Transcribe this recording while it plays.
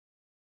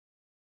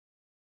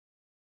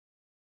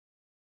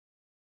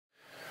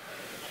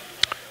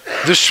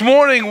This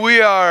morning we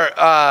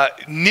are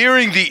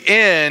nearing the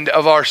end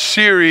of our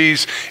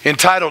series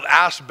entitled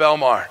Ask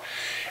Belmar.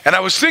 And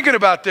I was thinking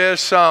about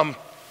this. I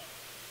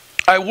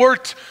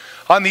worked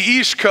on the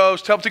East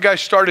Coast, helped a guy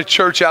start a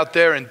church out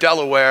there in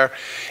Delaware.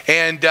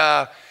 And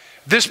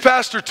this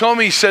pastor told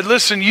me, he said,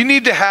 listen, you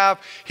need to have,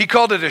 he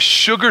called it a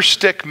sugar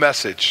stick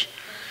message.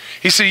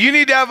 He said, you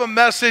need to have a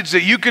message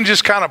that you can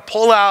just kind of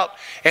pull out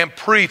and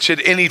preach at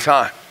any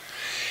time.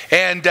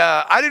 And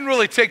I didn't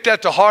really take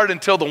that to heart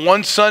until the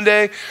one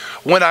Sunday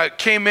when I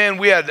came in.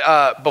 We had,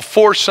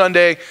 before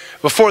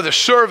the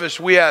service,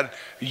 we had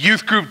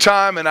youth group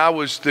time, and I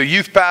was the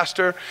youth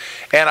pastor.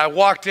 And I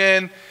walked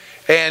in,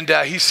 and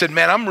he said,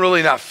 man, I'm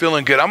really not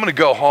feeling good. I'm going to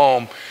go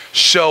home,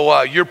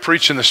 so you're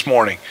preaching this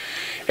morning.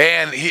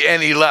 And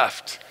he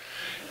left.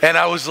 And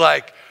I was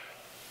like,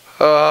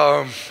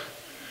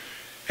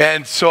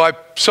 and so I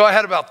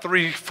had about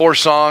 3-4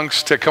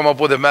 songs to come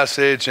up with a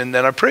message, and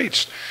then I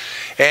preached.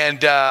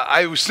 And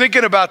I was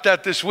thinking about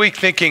that this week,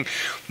 thinking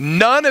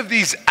none of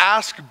these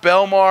Ask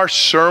Belmar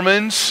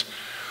sermons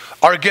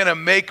are going to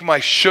make my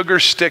sugar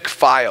stick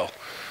file.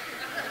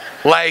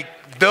 Like,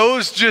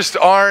 those just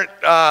aren't,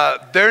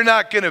 they're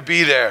not going to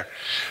be there.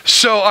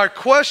 So our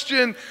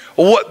question,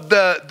 what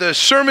the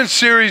sermon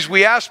series,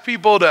 we asked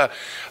people to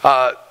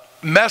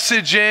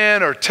message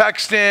in or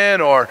text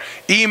in or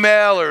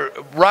email or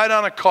write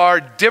on a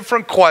card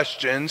different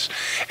questions,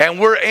 and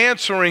we're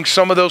answering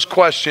some of those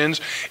questions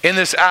in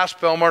this Ask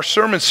Belmar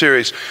sermon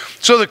series.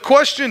 So the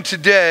question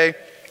today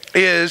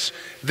is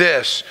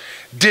this: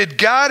 did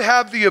God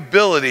have the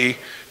ability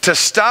to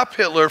stop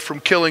Hitler from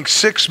killing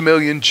 6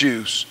 million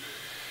Jews?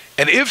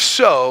 And if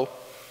so,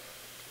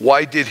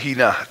 why did he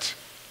not?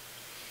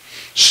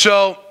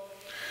 So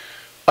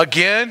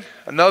again,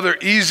 another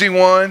easy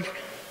one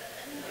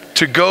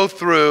to go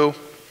through.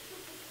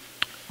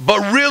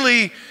 But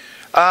really,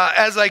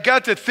 as I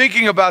got to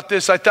thinking about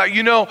this, I thought,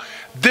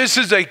 this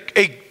is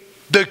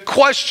the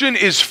question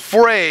is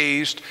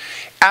phrased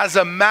as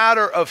a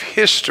matter of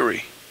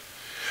history.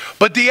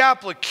 But the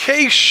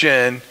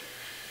application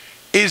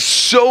is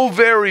so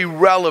very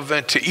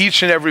relevant to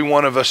each and every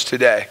one of us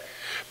today.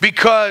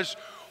 Because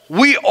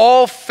we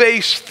all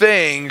face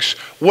things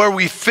where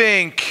we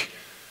think,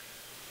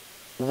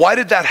 why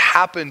did that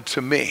happen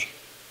to me?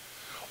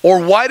 Or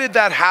why did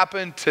that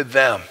happen to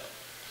them?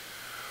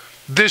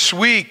 This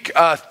week,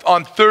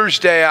 on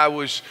Thursday, I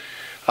was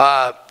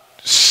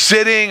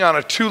sitting on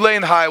a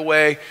 2-lane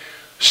highway,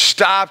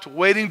 stopped,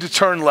 waiting to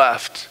turn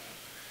left.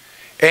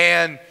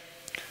 And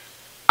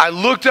I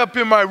looked up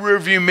in my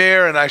rearview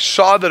mirror and I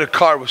saw that a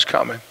car was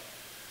coming.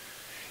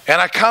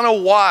 And I kind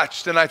of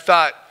watched and I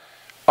thought,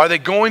 are they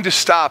going to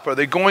stop? Are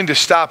they going to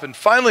stop? And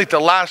finally, at the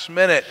last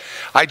minute,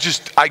 I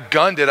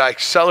gunned it. I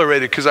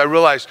accelerated because I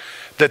realized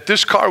that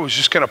this car was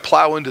just going to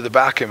plow into the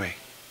back of me.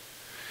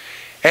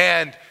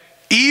 And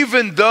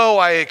even though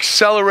I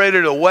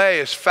accelerated away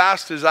as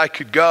fast as I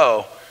could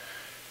go,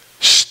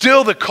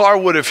 still the car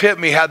would have hit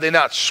me had they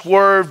not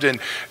swerved and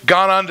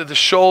gone onto the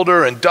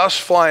shoulder and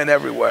dust flying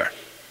everywhere.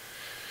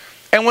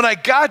 And when I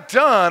got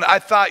done, I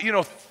thought,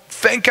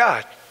 thank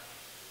God,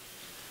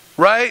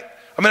 right?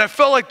 I mean, I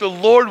felt like the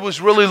Lord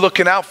was really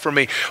looking out for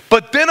me.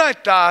 But then I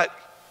thought,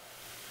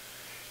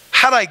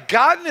 had I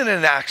gotten in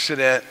an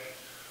accident,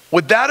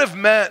 would that have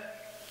meant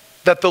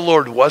that the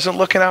Lord wasn't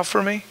looking out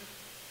for me?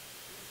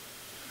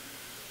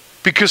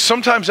 Because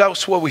sometimes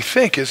that's what we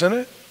think, isn't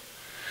it?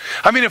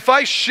 I mean, if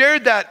I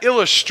shared that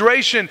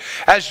illustration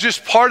as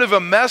just part of a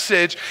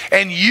message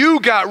and you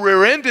got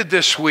rear-ended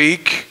this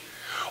week,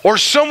 or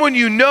someone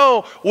you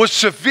know was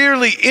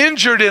severely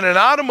injured in an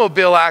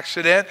automobile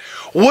accident,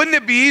 wouldn't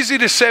it be easy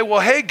to say, well,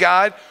 hey,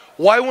 God,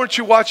 why weren't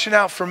you watching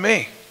out for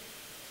me?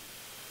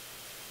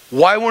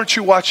 Why weren't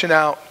you watching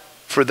out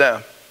for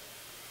them?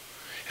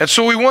 And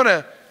so we want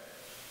to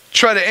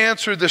try to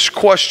answer this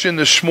question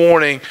this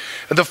morning.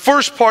 And the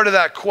first part of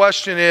that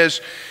question is,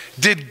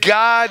 did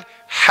God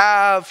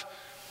have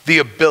the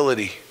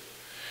ability?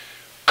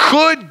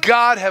 Could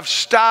God have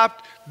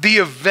stopped the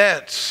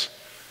events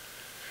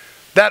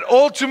that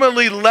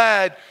ultimately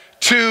led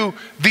to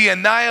the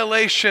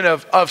annihilation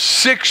of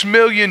 6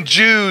 million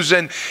Jews,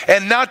 and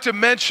not to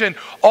mention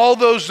all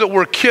those that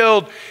were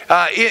killed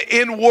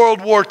in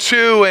World War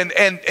II,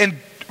 and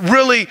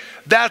really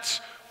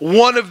that's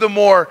one of the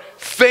more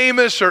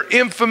famous or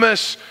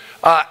infamous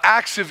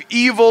acts of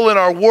evil in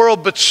our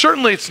world, but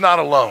certainly it's not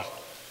alone.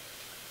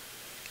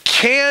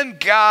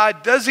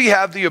 Does he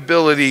have the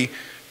ability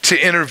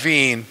to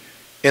intervene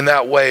in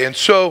that way? And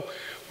so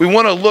we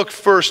want to look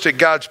first at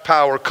God's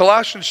power.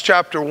 Colossians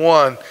chapter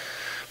 1,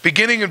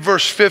 beginning in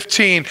verse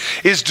 15,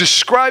 is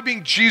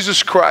describing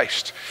Jesus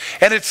Christ.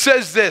 And it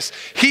says this: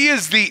 he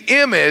is the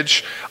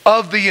image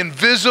of the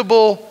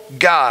invisible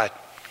God,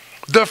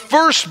 the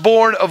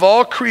firstborn of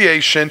all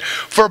creation,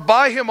 for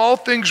by him all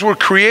things were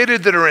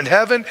created that are in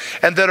heaven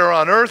and that are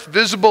on earth,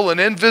 visible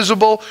and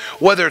invisible,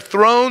 whether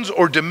thrones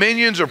or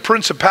dominions or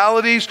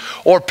principalities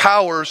or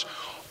powers.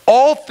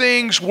 All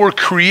things were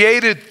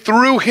created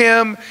through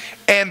him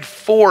and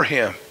for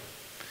him.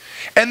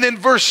 And then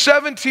verse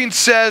 17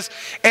 says,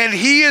 and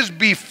he is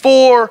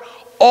before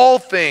all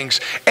things,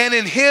 and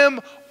in him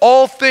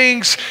all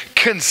things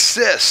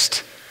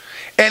consist.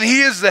 And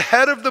he is the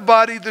head of the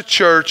body, the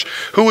church,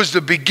 who is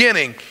the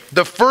beginning,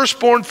 the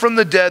firstborn from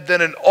the dead,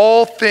 that in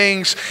all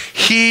things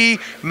he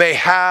may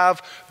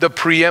have the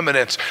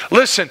preeminence.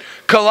 Listen,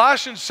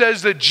 Colossians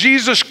says that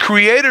Jesus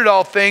created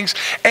all things,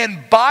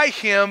 and by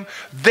him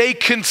they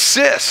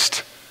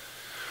consist.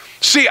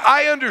 See,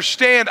 I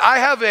understand, I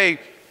have a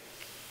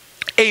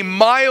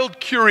mild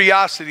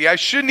curiosity. I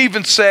shouldn't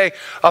even say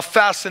a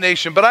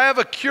fascination, but I have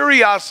a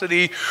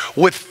curiosity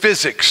with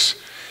physics.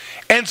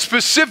 And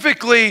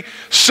specifically,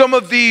 some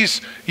of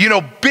these,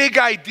 big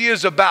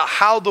ideas about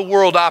how the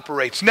world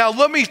operates. Now,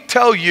 let me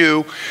tell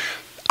you,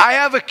 I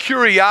have a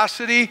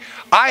curiosity.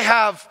 I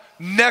have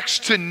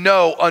next to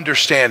no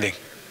understanding.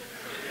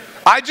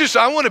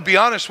 I want to be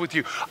honest with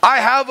you. I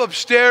have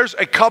upstairs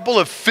a couple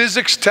of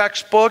physics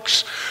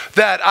textbooks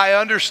that I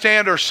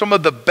understand are some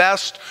of the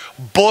best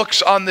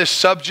books on this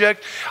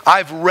subject.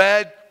 I've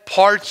read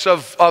parts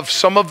of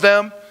some of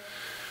them.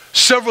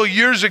 Several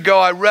years ago,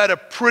 I read a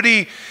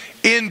pretty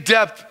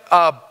in-depth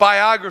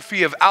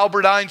biography of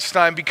Albert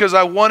Einstein because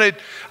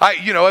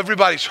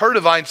everybody's heard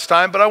of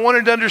Einstein, but I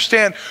wanted to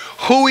understand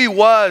who he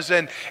was,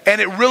 and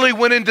it really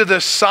went into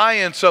the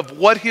science of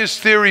what his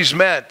theories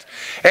meant.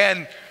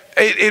 And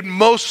it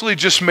mostly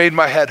just made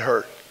my head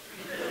hurt.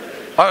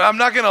 I'm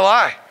not going to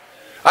lie.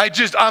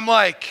 I'm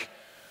like,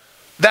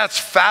 that's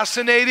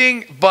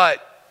fascinating, but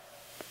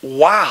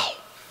wow.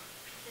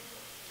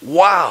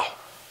 Wow.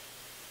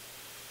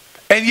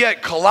 And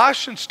yet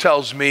Colossians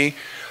tells me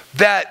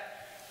that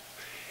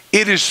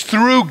it is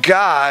through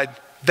God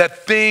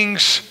that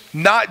things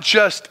not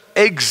just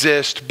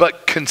exist,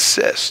 but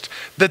consist,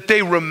 that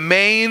they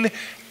remain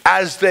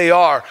as they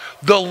are.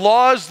 The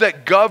laws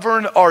that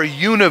govern our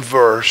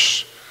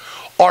universe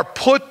are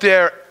put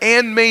there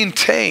and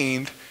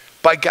maintained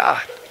by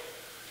God.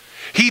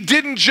 He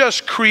didn't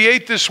just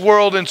create this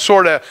world and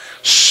sort of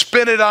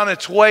spin it on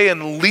its way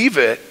and leave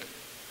it,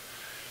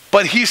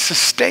 but he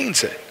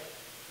sustains it.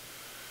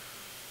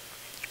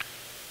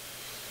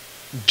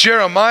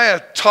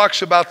 Jeremiah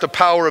talks about the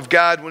power of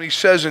God when he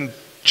says in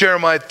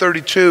Jeremiah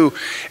 32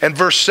 and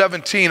verse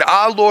 17,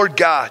 Ah, Lord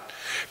God,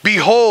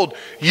 behold,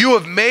 you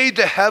have made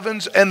the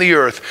heavens and the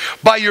earth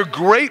by your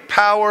great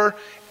power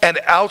and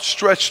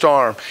outstretched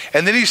arm.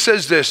 And then he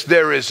says this,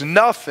 there is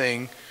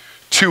nothing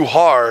too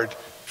hard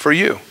for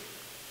you.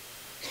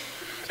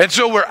 And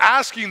so we're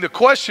asking the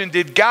question,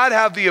 did God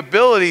have the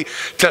ability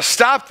to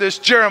stop this?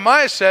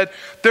 Jeremiah said,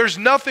 there's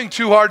nothing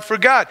too hard for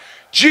God.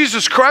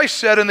 Jesus Christ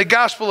said in the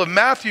Gospel of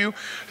Matthew,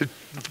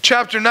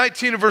 chapter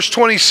 19 and verse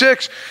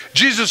 26,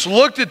 Jesus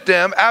looked at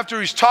them after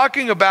he's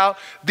talking about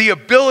the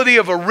ability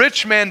of a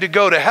rich man to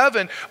go to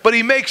heaven, but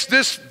he makes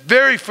this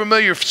very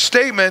familiar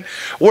statement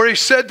where he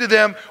said to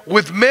them,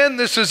 with men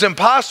this is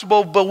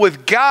impossible, but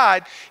with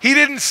God, he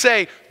didn't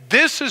say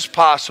this is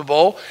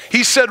possible.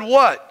 He said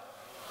what?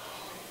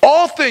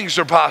 All things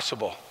are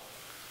possible.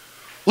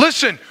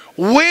 Listen,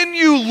 when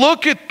you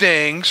look at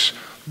things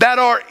that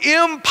are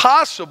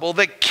impossible,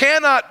 that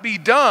cannot be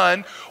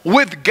done,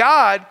 with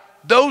God,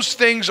 those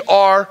things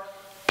are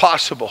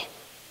possible.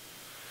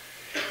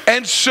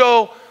 And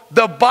so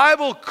the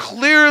Bible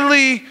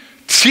clearly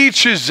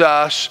teaches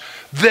us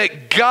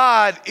that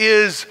God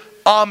is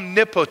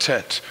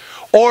omnipotent,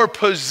 or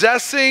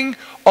possessing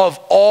of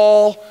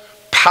all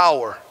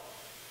power.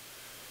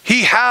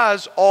 He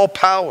has all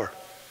power.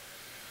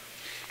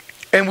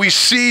 And we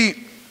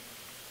see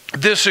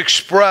this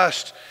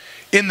expressed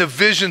in the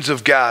visions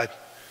of God.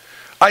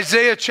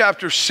 Isaiah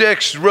chapter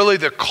 6, really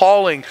the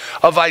calling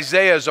of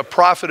Isaiah as a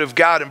prophet of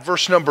God in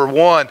verse number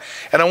 1.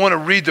 And I want to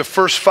read the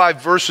first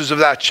 5 verses of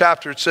that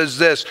chapter. It says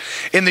this,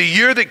 in the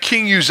year that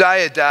King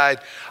Uzziah died,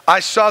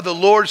 I saw the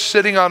Lord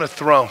sitting on a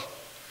throne.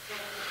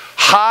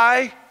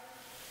 High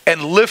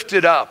and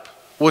lifted up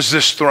was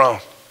this throne.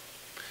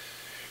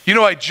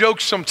 I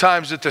joke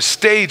sometimes that the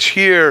stage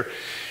here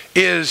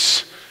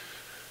is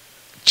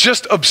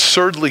just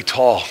absurdly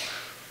tall.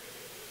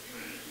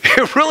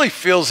 It really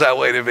feels that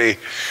way to me.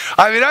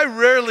 I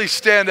rarely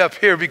stand up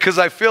here because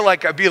I feel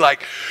like I'd be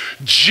like,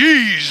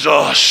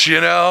 Jesus,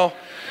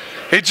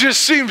 It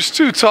just seems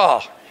too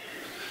tall.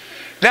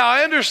 Now,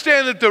 I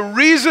understand that the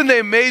reason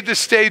they made the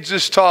stage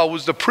this tall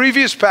was the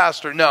previous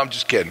pastor. No, I'm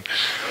just kidding.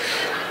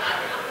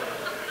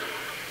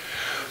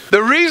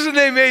 The reason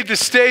they made the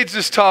stage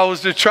this tall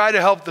was to try to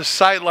help the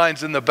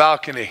sightlines in the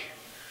balcony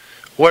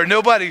where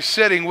nobody's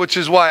sitting, which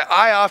is why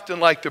I often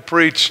like to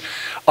preach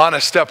on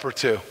a step or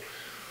two.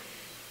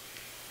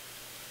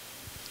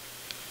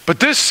 But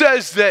this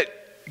says that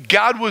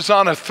God was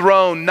on a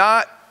throne,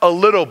 not a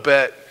little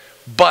bit,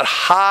 but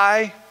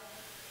high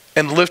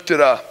and lifted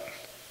up.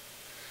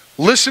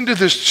 Listen to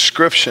this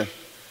description.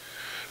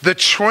 The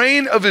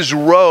train of his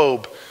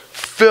robe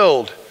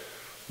filled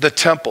the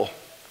temple.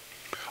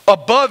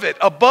 Above it,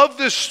 above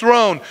this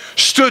throne,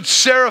 stood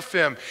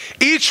seraphim.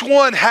 Each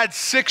one had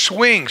 6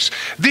 wings.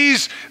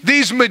 These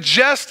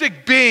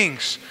majestic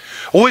beings,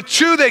 With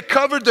two they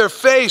covered their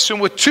face,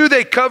 and with two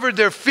they covered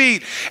their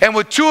feet, and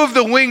with two of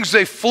the wings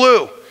they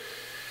flew.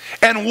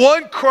 And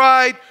one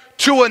cried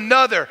to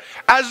another.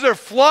 As they're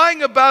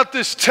flying about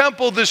this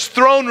temple, this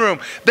throne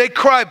room, they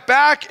cry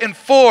back and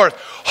forth,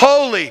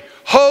 "Holy,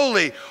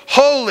 holy,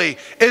 holy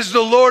is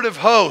the Lord of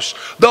hosts.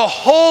 The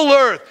whole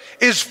earth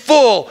is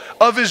full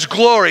of his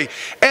glory."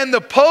 And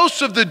the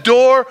posts of the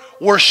door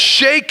were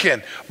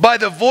shaken by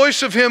the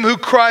voice of him who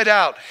cried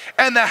out,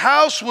 and the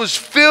house was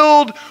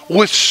filled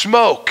with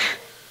smoke.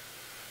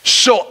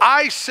 So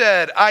I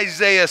said,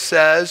 Isaiah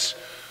says,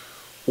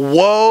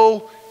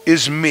 "Woe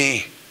is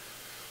me,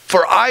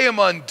 for I am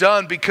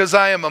undone, because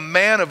I am a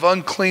man of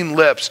unclean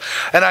lips,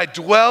 and I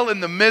dwell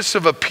in the midst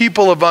of a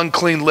people of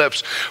unclean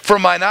lips. For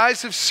mine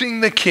eyes have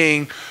seen the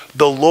King,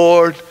 the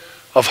Lord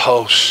of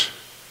hosts."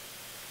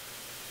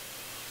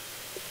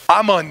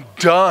 I'm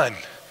undone,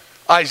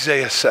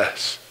 Isaiah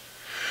says.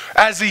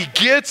 As he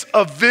gets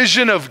a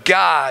vision of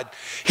God,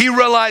 he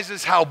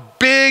realizes how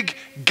big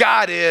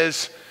God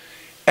is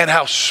and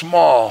how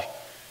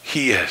small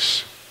he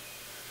is.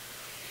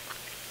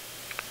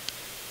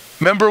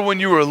 Remember when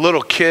you were a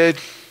little kid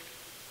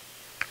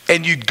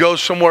and you'd go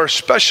somewhere,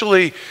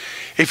 especially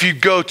if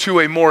you'd go to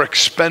a more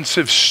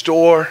expensive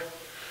store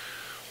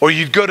or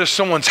you'd go to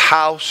someone's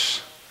house?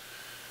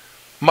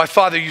 My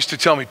father used to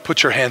tell me,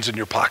 "Put your hands in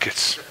your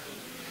pockets."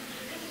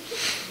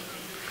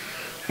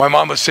 My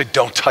mom would say,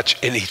 "Don't touch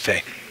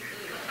anything.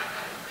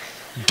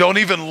 Don't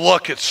even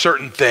look at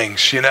certain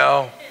things, you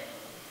know?"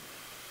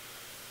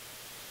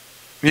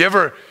 You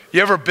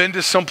ever been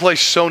to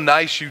someplace so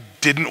nice you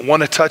didn't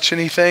want to touch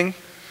anything?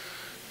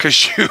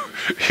 Because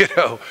you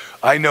know,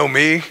 I know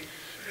me,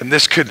 and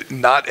this could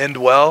not end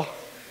well.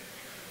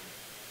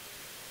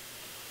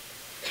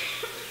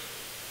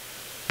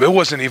 But it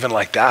wasn't even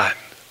like that.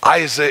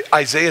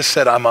 Isaiah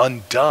said, "I'm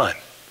undone."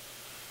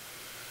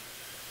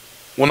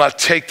 We'll not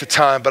take the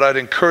time, but I'd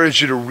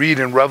encourage you to read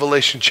in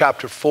Revelation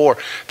chapter 4.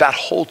 That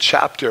whole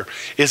chapter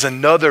is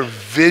another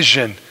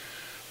vision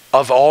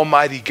of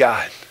Almighty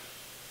God.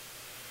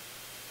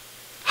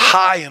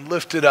 High and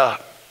lifted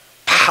up,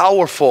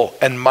 powerful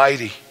and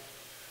mighty.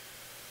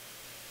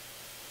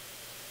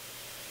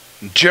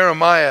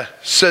 Jeremiah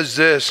says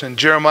this in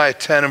Jeremiah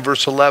 10 and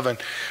verse 11,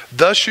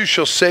 "Thus you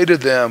shall say to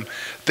them,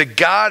 the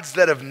gods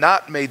that have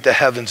not made the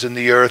heavens and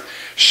the earth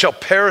shall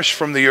perish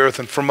from the earth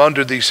and from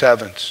under these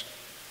heavens.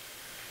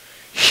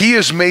 He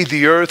has made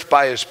the earth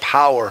by his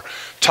power,"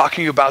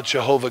 talking about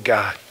Jehovah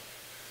God.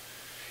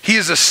 "He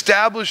has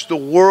established the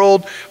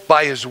world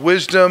by his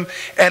wisdom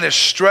and has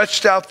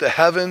stretched out the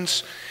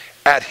heavens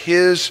at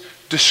his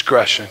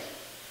discretion."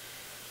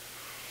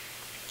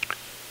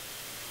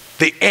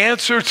 The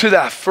answer to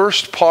that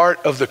first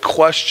part of the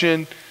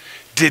question,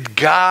 did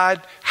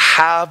God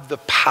have the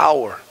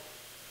power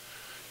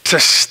to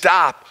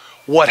stop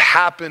what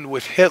happened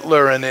with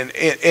Hitler and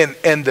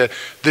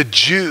the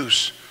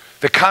Jews,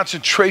 the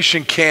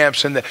concentration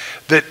camps and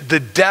the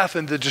death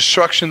and the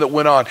destruction that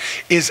went on,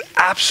 is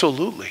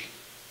absolutely.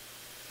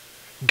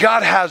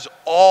 God has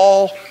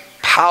all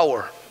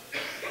power.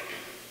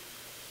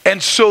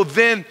 And so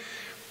then,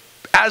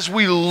 as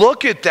we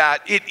look at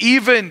that, it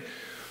even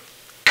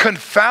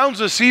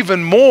confounds us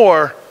even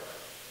more.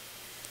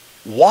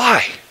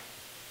 Why?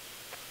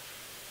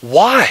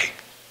 Why?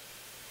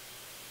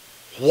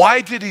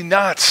 Why did he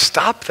not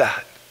stop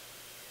that?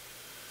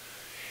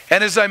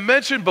 And as I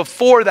mentioned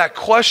before, that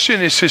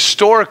question is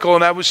historical,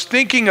 and I was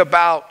thinking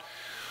about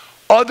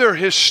other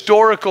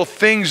historical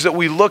things that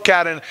we look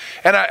at, and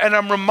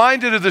I'm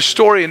reminded of the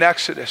story in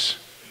Exodus.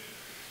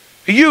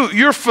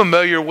 You're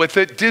familiar with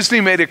it.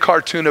 Disney made a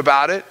cartoon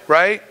about it,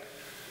 right?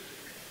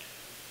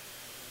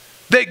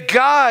 That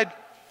God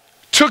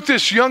took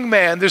this young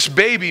man, this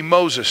baby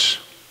Moses,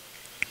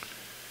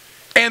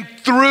 and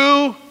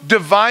through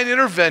divine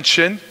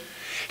intervention,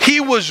 he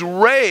was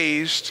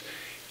raised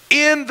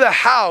in the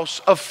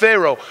house of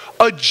Pharaoh,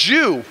 a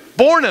Jew,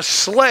 born a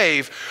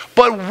slave,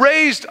 but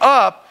raised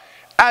up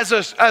as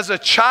a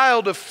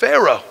child of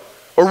Pharaoh,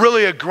 or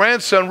really a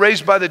grandson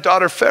raised by the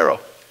daughter of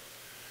Pharaoh.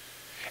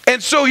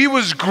 And so he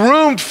was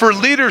groomed for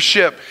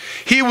leadership.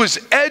 He was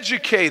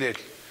educated.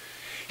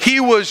 He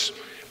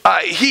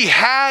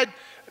had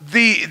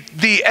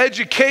the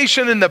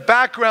education and the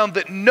background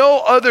that no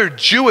other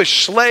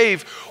Jewish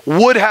slave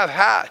would have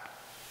had.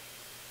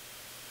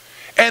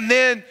 And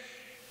then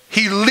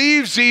he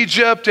leaves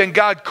Egypt, and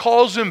God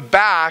calls him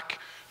back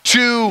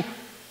to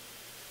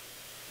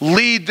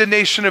lead the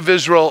nation of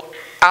Israel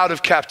out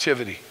of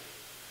captivity.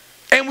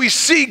 And we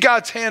see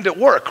God's hand at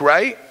work,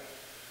 right?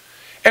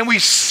 And we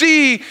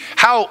see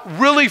how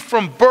really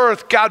from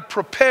birth God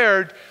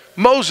prepared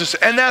Moses.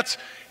 And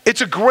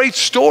it's a great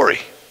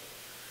story.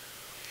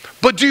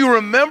 But do you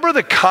remember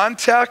the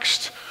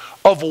context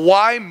of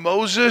why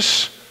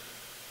Moses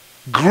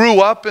grew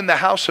up in the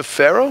house of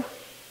Pharaoh?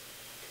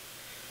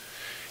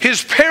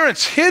 His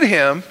parents hid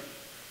him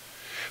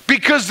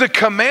because the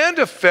command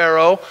of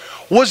Pharaoh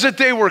was that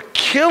they were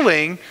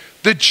killing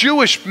the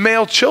Jewish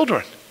male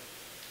children.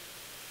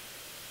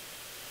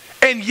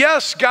 And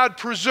yes, God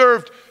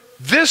preserved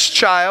this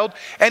child,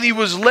 and he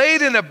was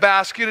laid in a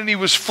basket, and he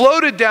was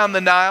floated down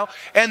the Nile,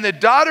 and the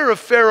daughter of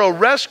Pharaoh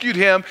rescued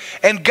him,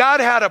 and God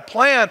had a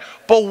plan.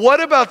 But what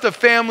about the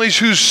families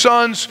whose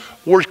sons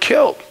were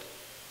killed?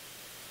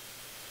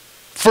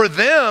 For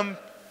them,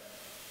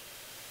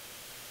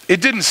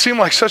 it didn't seem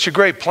like such a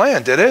great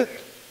plan, did it?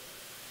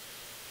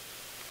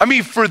 I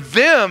mean, for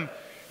them,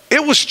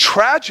 it was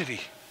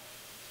tragedy.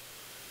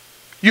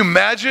 You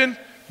imagine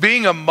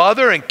being a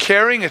mother and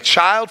carrying a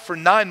child for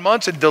 9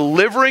 months and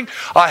delivering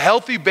a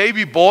healthy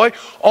baby boy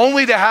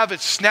only to have it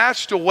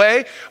snatched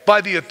away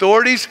by the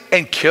authorities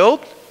and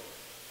killed?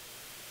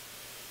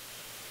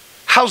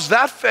 How's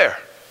that fair?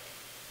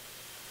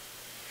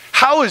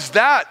 How is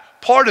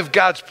that part of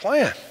God's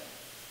plan?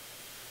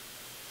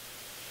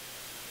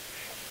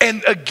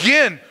 And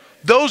again,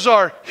 those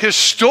are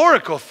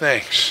historical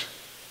things.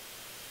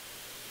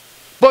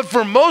 But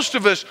for most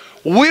of us,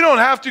 we don't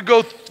have to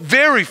go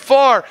very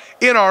far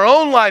in our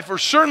own life, or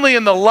certainly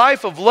in the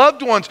life of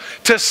loved ones,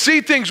 to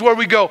see things where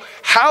we go,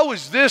 how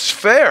is this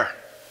fair?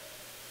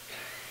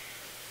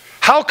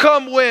 How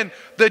come when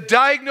the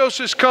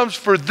diagnosis comes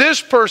for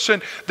this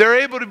person, they're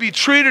able to be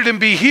treated and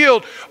be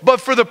healed, but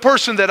for the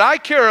person that I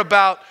care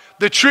about,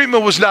 the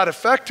treatment was not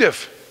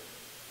effective?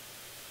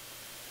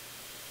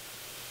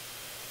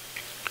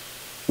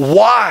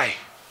 Why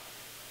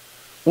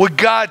would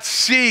God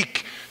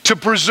seek to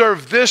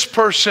preserve this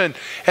person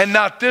and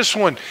not this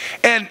one?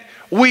 And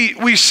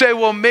we say,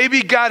 well,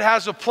 maybe God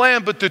has a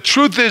plan, but the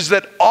truth is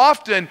that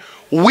often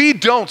we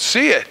don't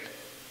see it.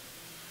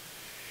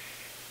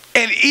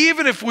 And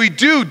even if we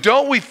do,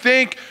 don't we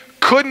think,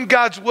 couldn't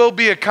God's will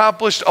be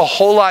accomplished a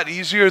whole lot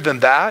easier than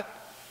that?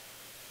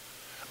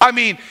 I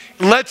mean,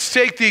 let's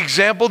take the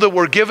example that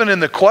we're given in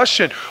the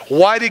question.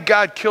 Why did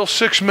God kill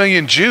 6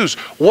 million Jews?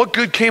 What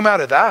good came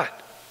out of that?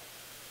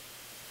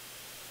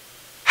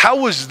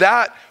 How was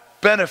that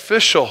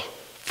beneficial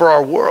for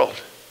our world?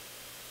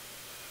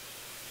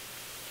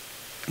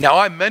 Now,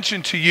 I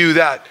mentioned to you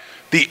that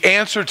the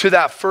answer to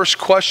that first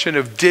question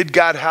of did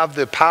God have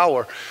the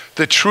power,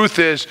 the truth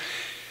is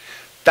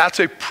that's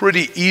a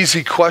pretty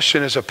easy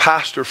question as a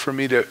pastor for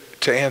me to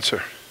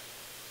answer.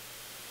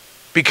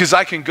 Because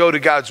I can go to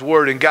God's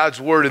word, and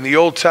God's word in the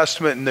Old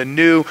Testament and the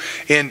New,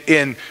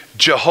 in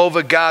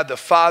Jehovah God the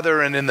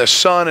Father, and in the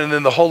Son, and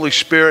in the Holy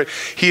Spirit,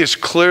 he is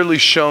clearly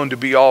shown to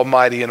be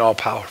almighty and all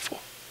powerful.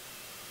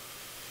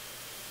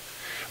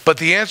 But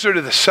the answer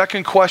to the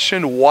second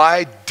question,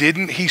 why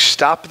didn't he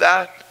stop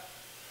that?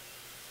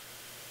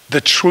 The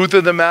truth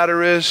of the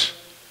matter is,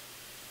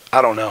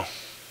 I don't know.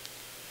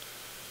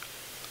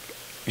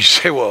 You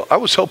say, well, I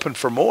was hoping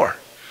for more.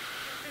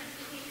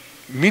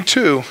 Me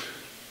too.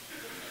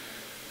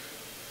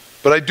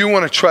 But I do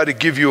want to try to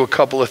give you a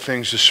couple of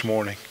things this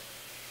morning,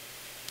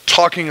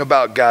 talking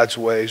about God's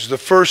ways. The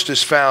first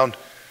is found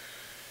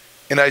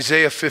in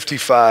Isaiah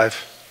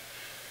 55,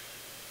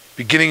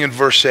 beginning in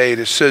verse 8.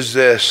 It says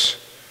this,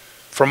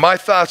 "For my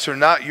thoughts are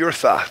not your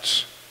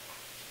thoughts,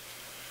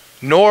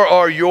 nor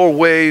are your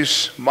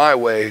ways my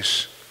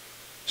ways,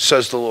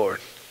 says the Lord.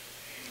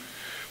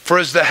 For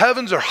as the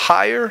heavens are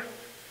higher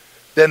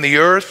than the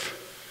earth,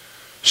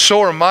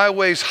 so are my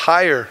ways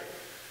higher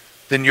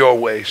than your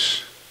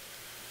ways,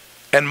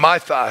 and my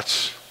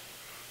thoughts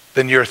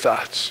than your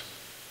thoughts."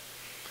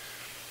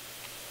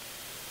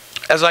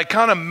 As I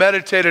kind of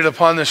meditated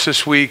upon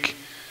this week,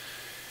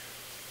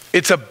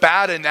 it's a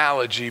bad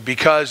analogy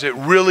because it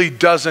really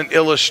doesn't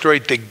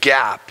illustrate the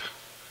gap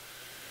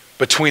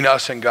between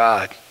us and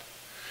God.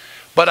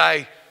 But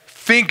I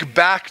think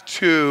back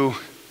to,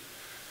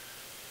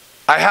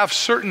 I have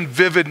certain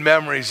vivid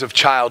memories of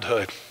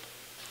childhood.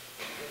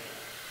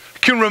 I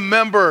can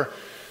remember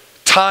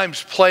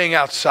times playing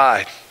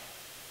outside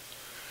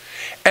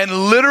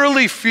and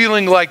literally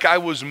feeling like I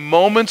was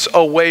moments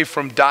away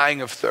from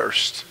dying of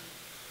thirst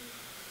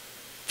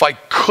if I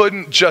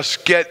couldn't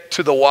just get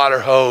to the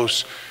water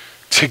hose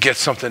to get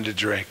something to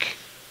drink.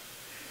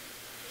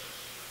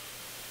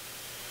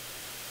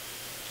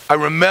 I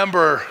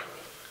remember,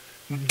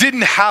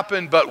 didn't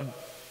happen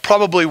but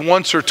probably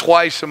once or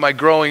twice in my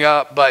growing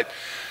up, but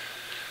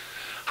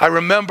I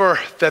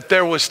remember that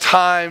there was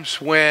times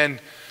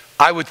when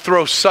I would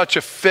throw such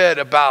a fit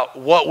about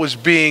what was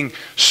being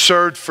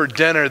served for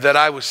dinner that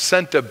I was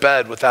sent to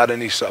bed without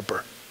any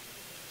supper.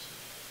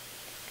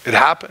 It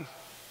happened.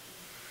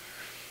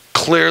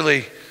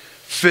 Clearly,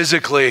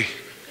 physically,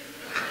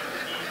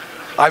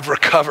 I've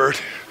recovered.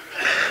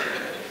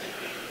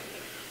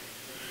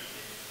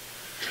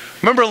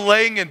 Remember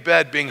laying in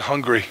bed being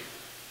hungry.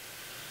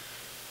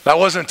 I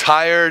wasn't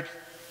tired.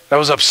 I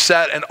was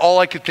upset, and all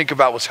I could think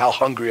about was how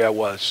hungry I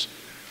was.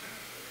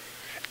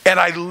 And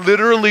I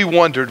literally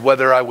wondered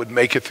whether I would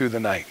make it through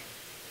the night.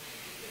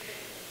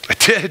 I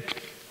did.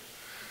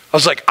 I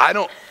was like,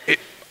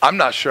 I'm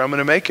not sure I'm going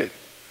to make it.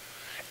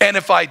 And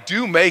if I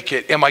do make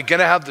it, am I going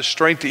to have the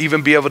strength to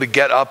even be able to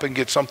get up and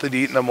get something to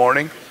eat in the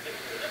morning?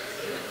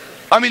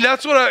 I mean,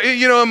 that's what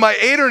in my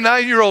 8 or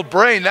 9 year old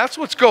brain, that's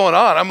what's going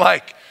on. I'm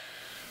like,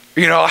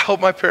 I hope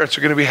my parents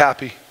are going to be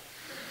happy.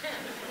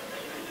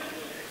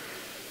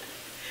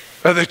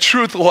 And the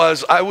truth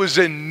was, I was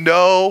in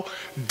no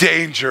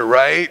danger,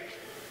 right?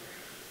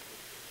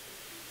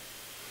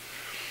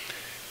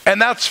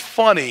 And that's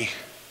funny.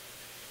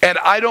 And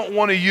I don't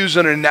want to use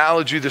an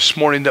analogy this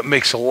morning that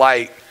makes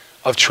light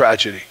of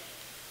tragedy.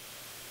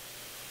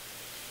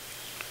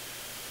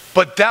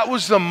 But that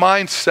was the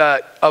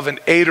mindset of an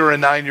 8 or a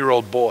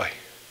 9-year-old boy.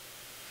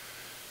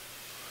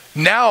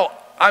 Now,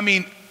 I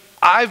mean,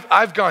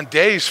 I've gone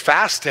days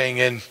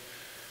fasting and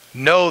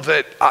know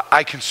that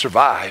I can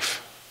survive.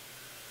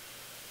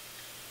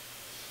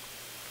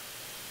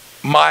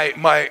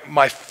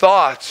 My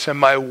thoughts and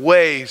my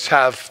ways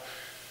have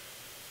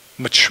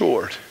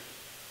matured.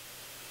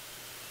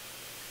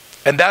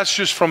 And that's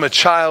just from a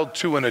child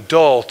to an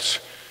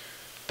adult.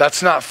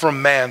 That's not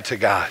from man to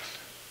God.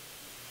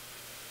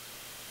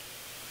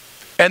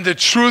 And the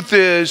truth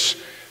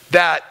is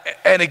that,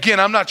 and again,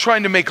 I'm not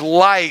trying to make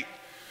light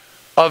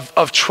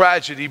of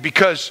tragedy,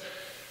 because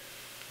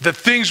the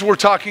things we're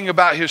talking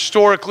about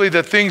historically,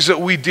 the things that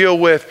we deal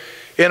with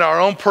in our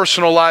own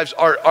personal lives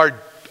are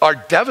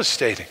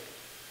devastating.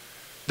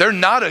 They're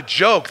not a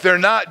joke. They're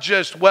not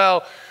just,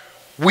 well,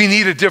 we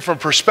need a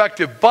different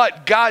perspective.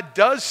 But God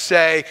does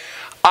say,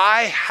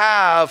 I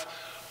have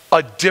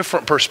a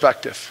different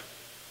perspective.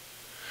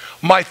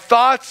 My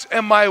thoughts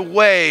and my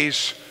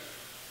ways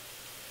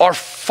are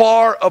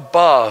far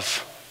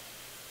above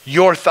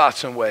your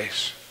thoughts and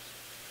ways.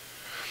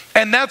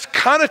 And that's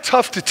kind of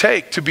tough to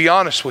take, to be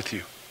honest with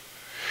you.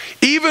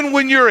 Even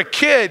when you're a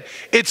kid,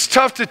 it's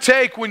tough to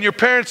take when your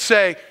parents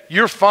say,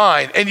 you're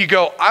fine. And you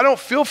go, I don't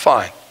feel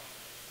fine.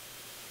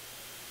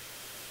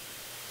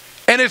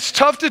 And it's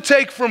tough to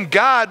take from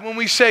God when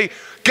we say,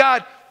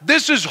 God,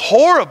 this is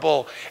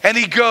horrible. And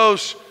he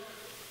goes,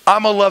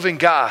 I'm a loving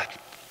God.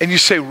 And you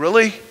say,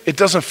 really? It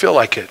doesn't feel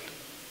like it.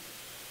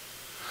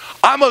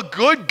 I'm a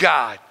good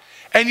God.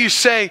 And you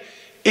say,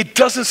 it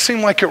doesn't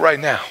seem like it right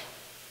now.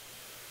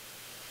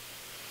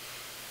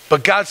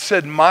 But God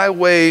said, my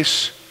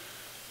ways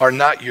are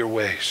not your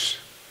ways.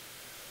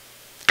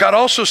 God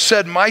also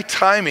said, my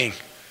timing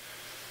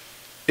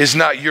is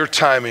not your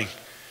timing.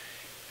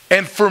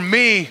 And for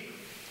me,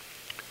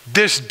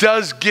 this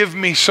does give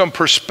me some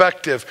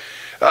perspective.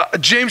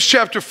 James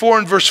chapter 4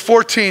 and verse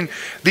 14,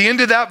 the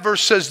end of that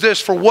verse says this,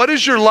 for what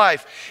is your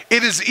life?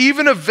 It is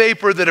even a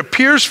vapor that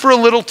appears for a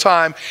little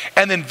time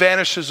and then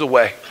vanishes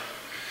away.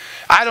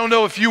 I don't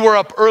know if you were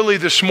up early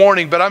this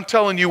morning, but I'm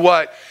telling you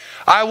what,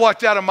 I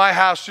walked out of my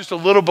house just a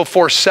little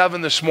before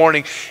 7 this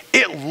morning.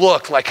 It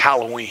looked like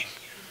Halloween.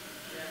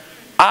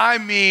 I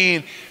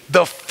mean,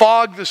 the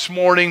fog this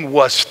morning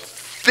was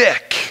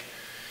thick.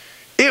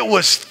 It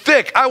was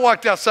thick. I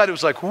walked outside, it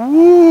was like,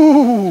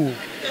 woo.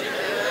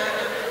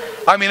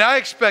 I mean, I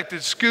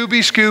expected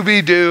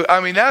Scooby-Doo. I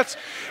mean,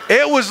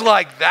 it was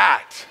like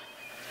that.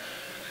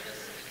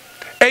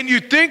 And you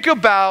think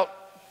about,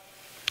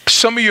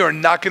 some of you are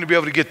not going to be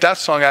able to get that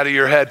song out of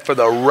your head for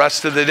the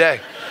rest of the day.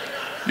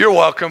 You're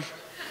welcome.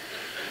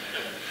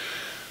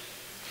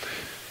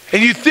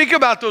 And you think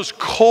about those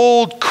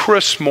cold,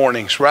 crisp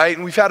mornings, right?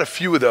 And we've had a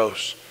few of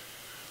those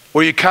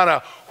where you kind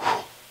of,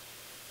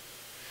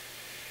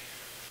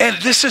 and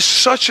this is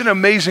such an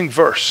amazing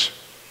verse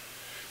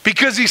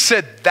because he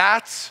said,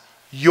 that's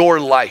your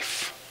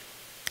life.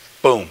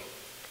 Boom.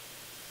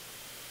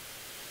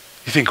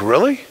 You think,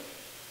 really?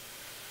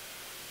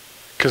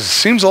 Because it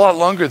seems a lot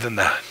longer than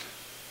that.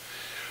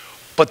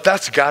 But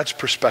that's God's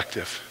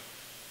perspective.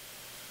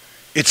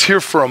 It's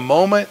here for a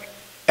moment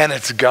and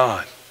it's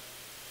gone.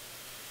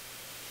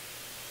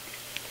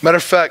 Matter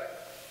of fact,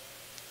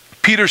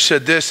 Peter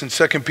said this in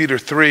 2 Peter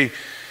 3,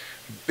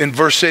 in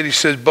verse 8, he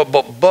says, but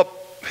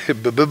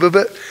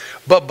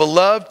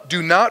beloved,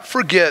 do not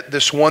forget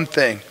this one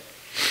thing,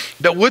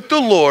 that with the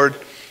Lord,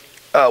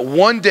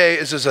 one day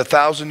is as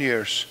 1,000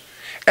 years,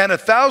 and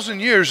 1,000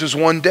 years is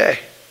one day.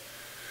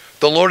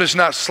 The Lord is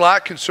not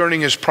slack concerning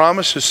his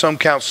promise, as some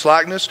count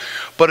slackness,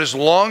 but is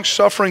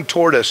long-suffering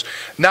toward us,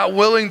 not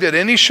willing that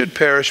any should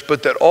perish,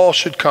 but that all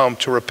should come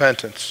to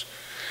repentance.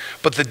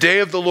 But the day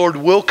of the Lord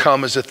will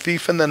come as a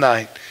thief in the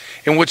night,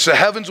 in which the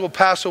heavens will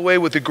pass away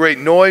with a great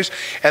noise,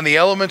 and the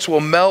elements will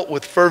melt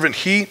with fervent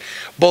heat.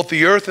 Both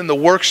the earth and the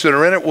works that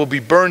are in it will be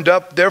burned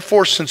up.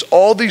 Therefore, since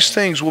all these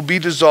things will be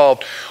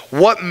dissolved,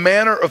 what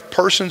manner of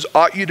persons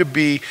ought you to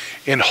be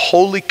in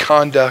holy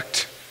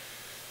conduct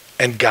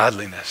and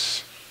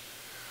godliness?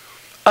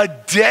 A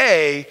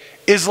day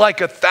is like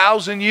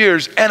 1,000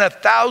 years, and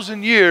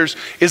 1,000 years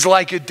is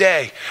like a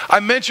day. I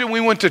mentioned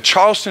we went to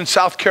Charleston,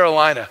 South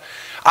Carolina.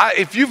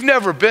 If you've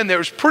never been there,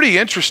 it's pretty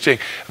interesting.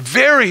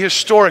 Very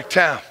historic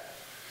town.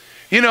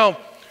 You know,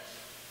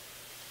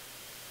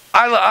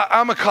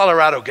 I'm a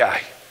Colorado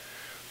guy.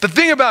 The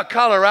thing about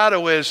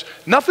Colorado is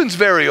nothing's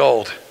very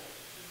old,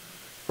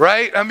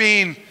 right? I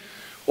mean,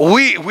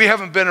 we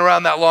haven't been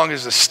around that long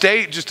as a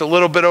state, just a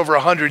little bit over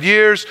 100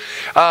 years.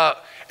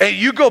 And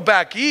you go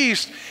back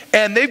east,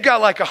 and they've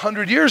got like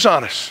 100 years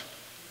on us.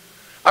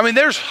 I mean,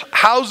 there's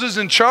houses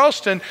in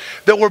Charleston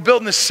that were built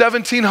in the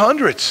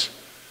 1700s.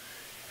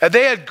 And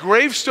they had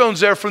gravestones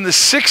there from the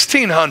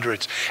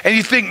 1600s. And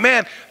you think,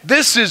 man,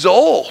 this is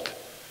old.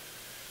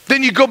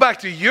 Then you go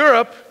back to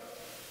Europe,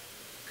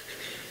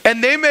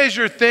 and they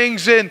measure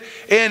things in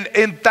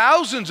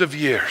thousands of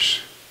years.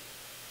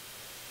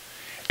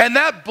 And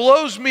that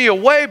blows me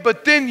away.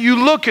 But then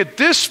you look at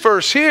this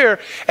verse here,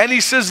 and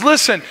he says,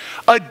 listen,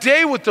 a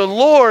day with the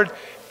Lord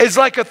is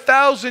like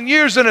 1,000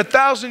 years, and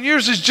 1,000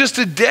 years is just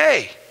a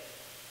day.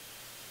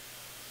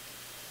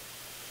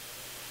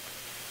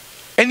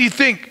 And you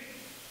think,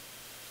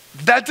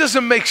 that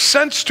doesn't make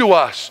sense to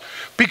us,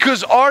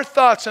 because our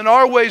thoughts and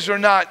our ways are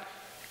not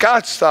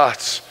God's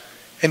thoughts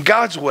and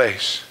God's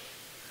ways.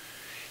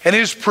 And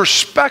his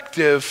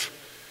perspective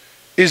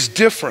is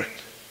different.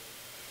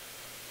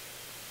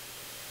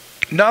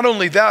 Not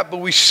only that, but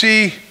we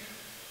see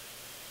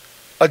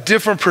a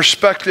different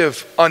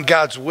perspective on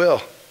God's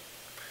will.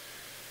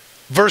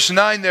 Verse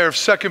 9 there of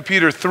 2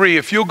 Peter 3,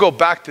 if you'll go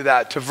back to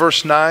that, to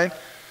verse 9,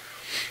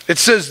 it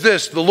says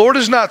this, the Lord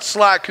is not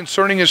slack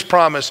concerning his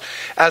promise,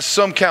 as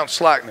some count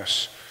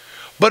slackness,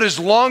 but is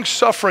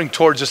long-suffering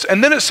towards us.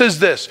 And then it says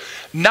this,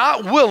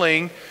 not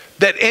willing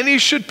that any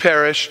should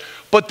perish,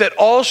 but that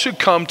all should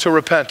come to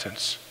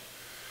repentance.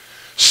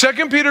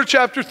 2 Peter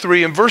chapter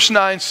 3 and verse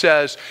 9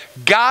 says,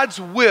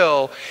 God's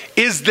will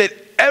is that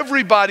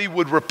everybody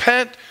would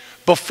repent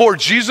before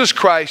Jesus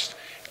Christ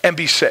and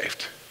be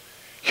saved.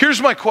 Here's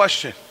my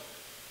question.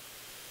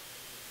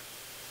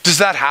 Does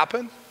that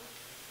happen?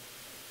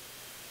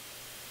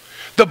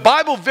 The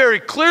Bible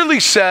very clearly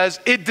says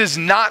it does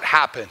not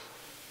happen.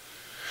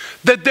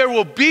 That there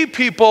will be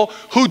people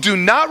who do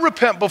not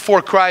repent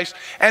before Christ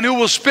and who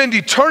will spend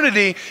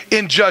eternity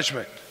in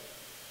judgment.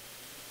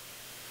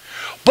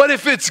 But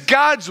if it's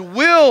God's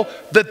will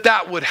that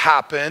that would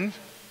happen,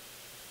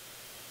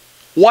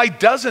 why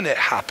doesn't it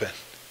happen?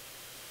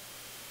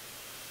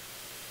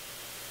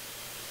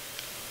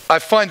 I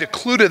find a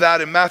clue to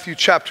that in Matthew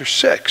chapter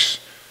 6.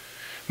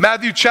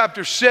 Matthew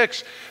chapter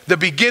 6, the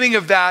beginning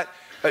of that,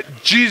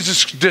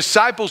 Jesus'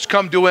 disciples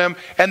come to him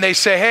and they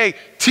say, hey,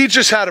 teach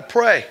us how to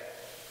pray.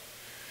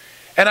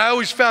 And I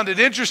always found it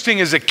interesting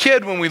as a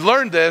kid when we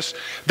learned this,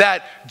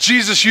 that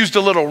Jesus used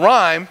a little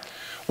rhyme,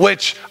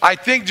 which I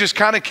think just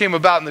kind of came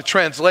about in the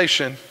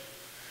translation.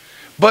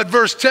 But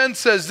verse 10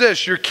 says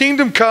this, your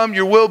kingdom come,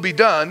 your will be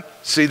done,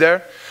 see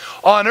there,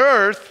 on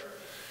earth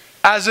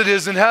as it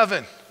is in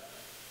heaven.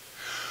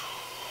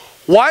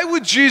 Why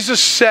would Jesus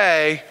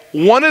say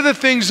one of the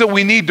things that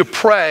we need to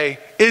pray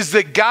is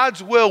that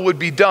God's will would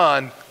be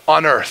done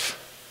on earth?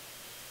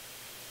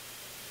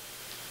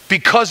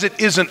 Because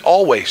it isn't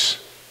always.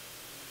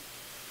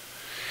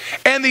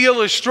 And the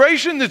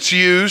illustration that's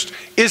used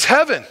is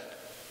heaven.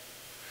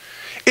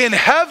 In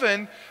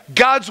heaven,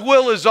 God's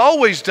will is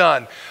always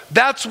done.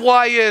 That's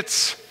why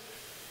it's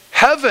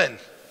heaven.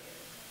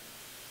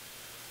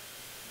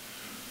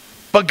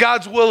 But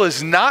God's will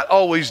is not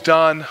always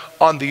done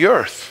on the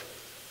earth.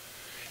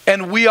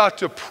 And we ought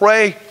to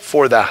pray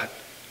for that.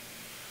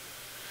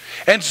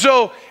 And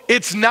so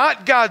it's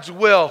not God's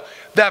will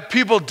that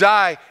people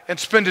die and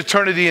spend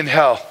eternity in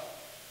hell.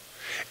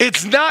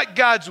 It's not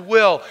God's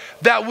will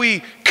that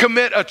we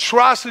commit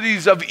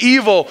atrocities of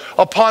evil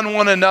upon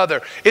one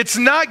another. It's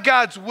not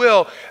God's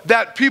will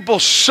that people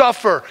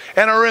suffer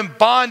and are in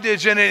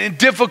bondage and in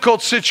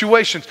difficult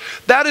situations.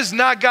 That is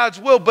not God's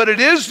will, but it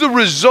is the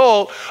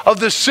result of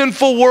the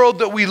sinful world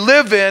that we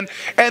live in.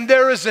 And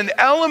there is an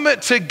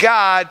element to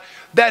God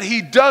that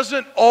he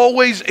doesn't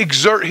always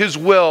exert his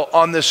will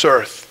on this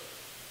earth.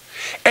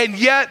 And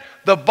yet,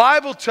 the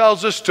Bible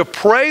tells us to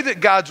pray that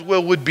God's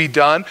will would be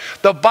done.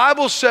 The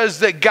Bible says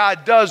that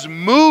God does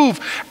move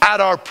at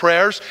our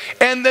prayers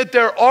and that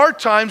there are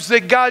times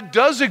that God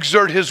does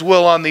exert his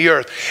will on the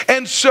earth.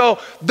 And so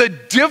the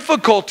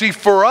difficulty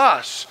for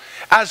us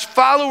as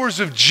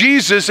followers of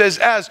Jesus,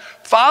 as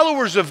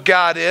followers of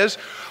God is,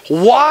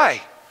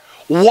 why?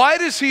 Why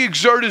does he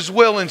exert his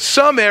will in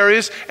some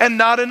areas and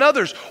not in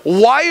others?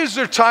 Why is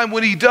there time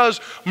when he does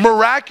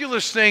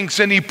miraculous things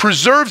and he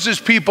preserves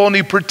his people and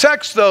he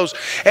protects those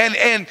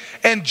and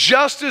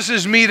justice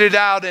is meted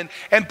out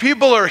and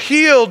people are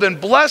healed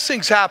and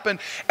blessings happen,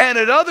 and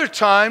at other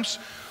times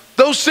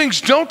those things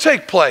don't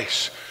take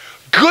place?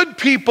 Good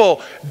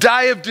people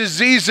die of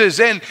diseases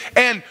and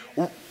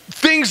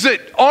things that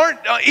aren't,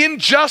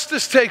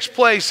 injustice takes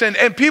place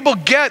and people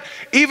get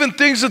even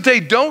things that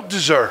they don't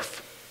deserve.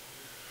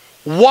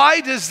 Why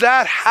does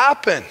that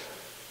happen?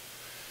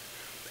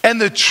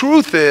 And the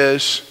truth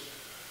is,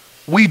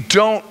 we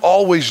don't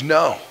always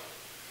know.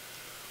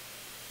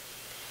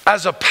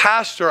 As a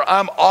pastor,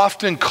 I'm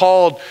often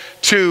called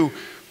to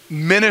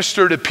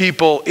minister to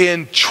people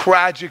in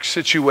tragic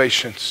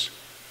situations.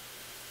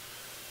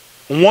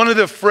 One of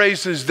the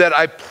phrases that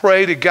I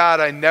pray to God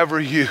I never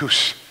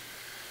use,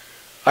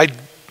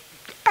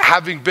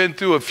 having been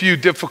through a few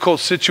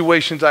difficult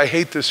situations, I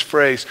hate this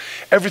phrase,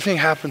 everything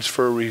happens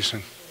for a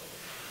reason.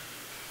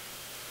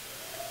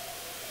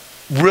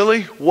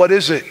 Really? What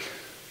is it?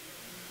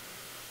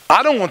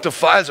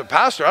 As a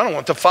pastor, I don't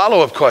want the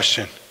follow-up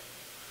question.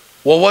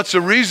 Well, what's the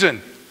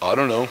reason? I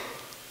don't know.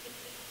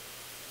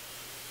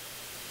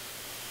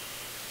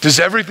 Does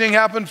everything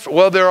happen?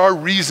 Well, there are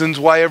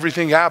reasons why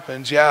everything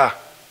happens, yeah.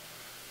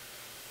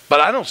 But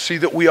I don't see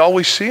that we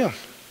always see him.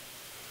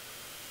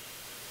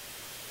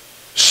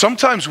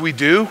 Sometimes we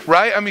do,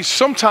 right? I mean,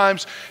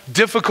 sometimes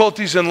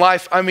difficulties in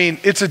life, I mean,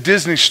 it's a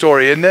Disney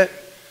story, isn't it?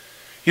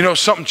 You know,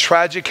 something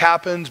tragic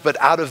happens, but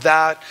out of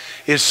that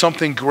is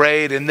something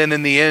great. And then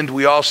in the end,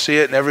 we all see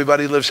it and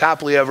everybody lives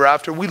happily ever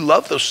after. We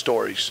love those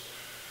stories.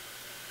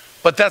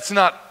 But that's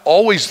not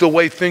always the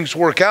way things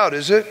work out,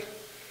 is it?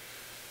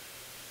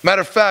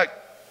 Matter of fact,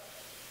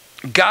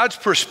 God's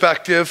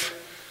perspective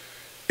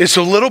is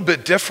a little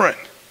bit different.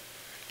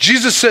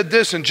 Jesus said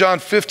this in John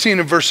 15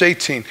 and verse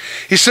 18.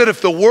 He said,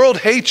 if the world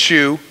hates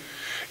you,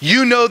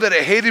 you know that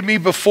it hated me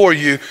before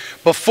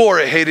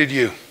it hated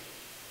you.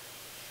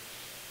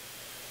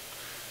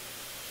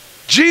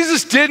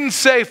 Jesus didn't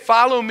say,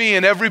 follow me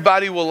and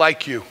everybody will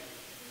like you.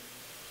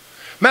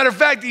 Matter of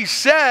fact, he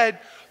said,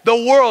 the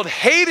world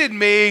hated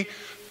me,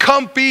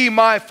 come be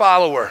my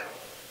follower.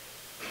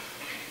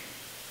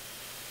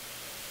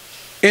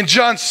 In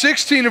John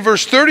 16 and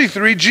verse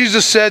 33,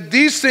 Jesus said,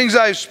 these things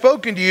I have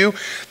spoken to you,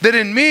 that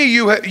in me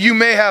you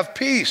may have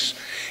peace.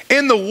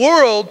 In the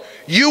world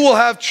you will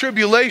have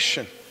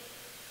tribulation,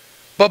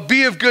 but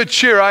be of good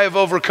cheer, I have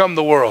overcome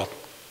the world.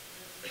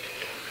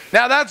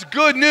 Now that's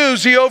good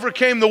news, he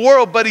overcame the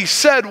world, but he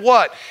said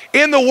what?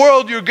 In the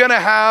world you're going to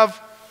have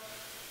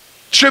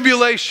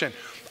tribulation.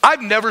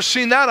 I've never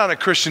seen that on a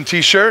Christian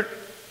t-shirt.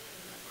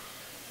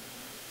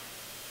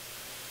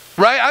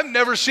 Right? I've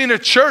never seen a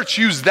church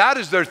use that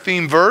as their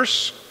theme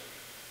verse.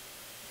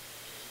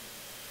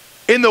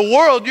 In the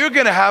world, you're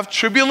going to have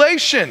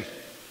tribulation.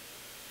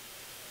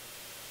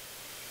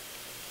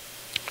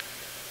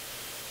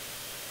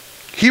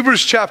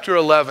 Hebrews chapter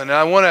 11, and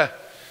I want to,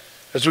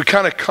 as we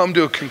kind of come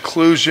to a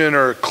conclusion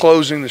or a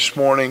closing this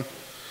morning,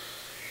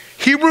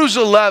 Hebrews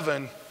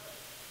 11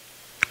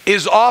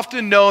 is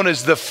often known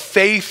as the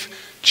faith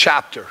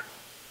chapter,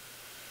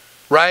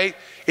 right?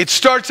 It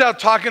starts out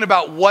talking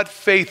about what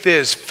faith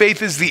is.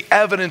 Faith is the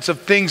evidence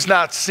of things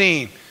not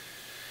seen.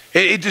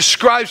 It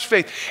describes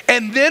faith.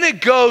 And then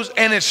it goes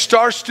and it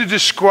starts to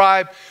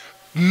describe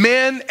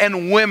men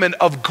and women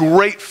of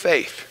great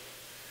faith.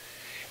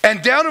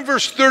 And down in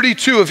verse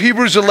 32 of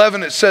Hebrews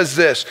 11, it says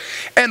this,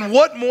 and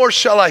what more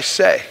shall I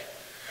say?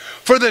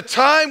 For the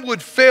time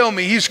would fail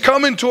me. He's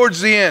coming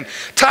towards the end.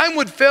 Time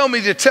would fail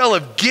me to tell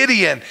of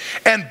Gideon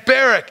and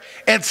Barak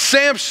and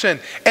Samson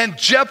and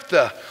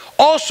Jephthah,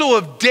 also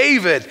of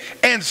David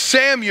and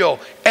Samuel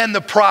and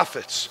the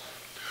prophets,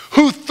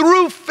 who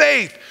through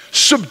faith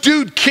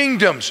subdued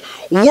kingdoms,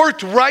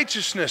 worked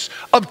righteousness,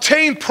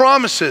 obtained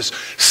promises,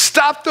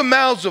 stopped the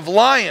mouths of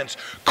lions,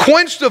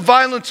 quenched the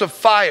violence of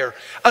fire,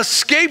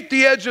 escaped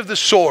the edge of the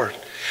sword.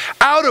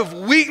 Out of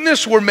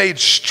weakness were made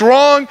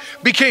strong,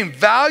 became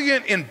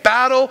valiant in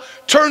battle,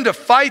 turned to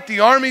flight the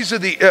armies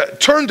of the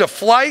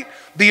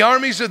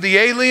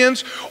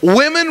aliens.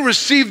 Women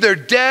received their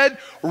dead,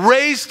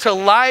 raised to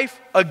life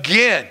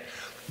again.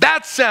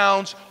 That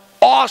sounds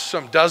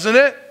awesome, doesn't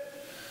it?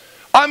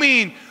 I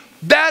mean,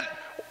 that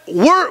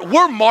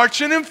we're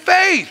marching in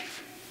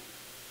faith.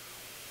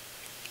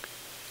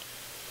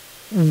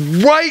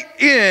 Right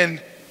in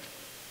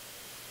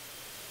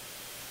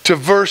to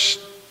verse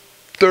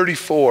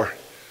 34.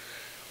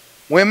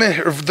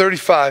 Women, or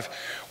 35.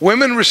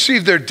 Women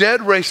received their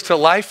dead, raised to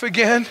life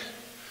again.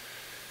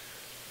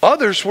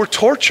 Others were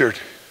tortured.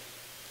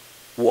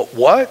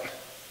 What?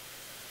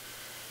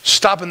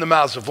 Stopping the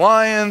mouths of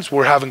lions,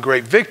 we're having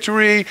great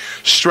victory,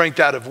 strength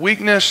out of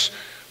weakness.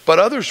 But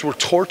others were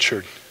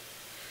tortured,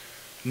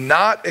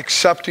 not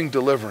accepting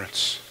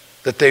deliverance,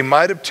 that they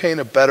might obtain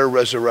a better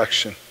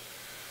resurrection.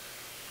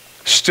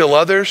 Still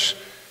others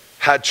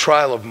had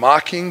trial of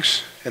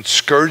mockings and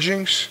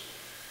scourgings,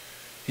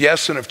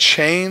 yes, and of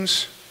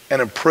chains and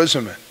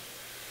imprisonment.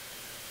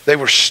 They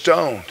were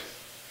stoned.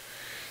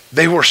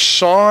 They were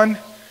sawn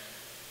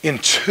in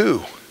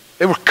two.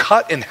 They were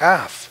cut in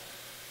half.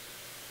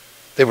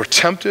 They were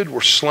tempted, were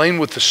slain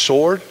with the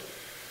sword.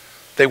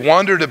 They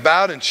wandered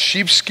about in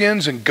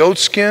sheepskins and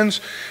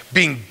goatskins,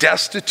 being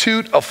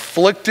destitute,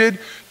 afflicted,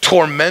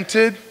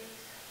 tormented,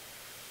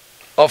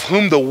 of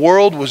whom the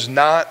world was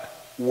not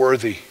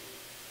worthy.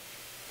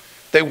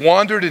 They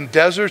wandered in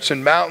deserts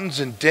and mountains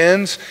and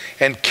dens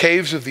and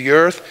caves of the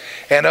earth,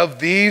 and of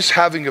these,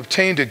 having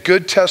obtained a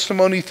good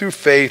testimony through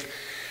faith,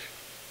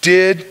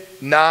 did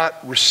not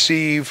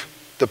receive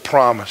the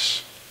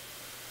promise.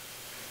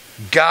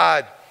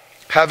 God,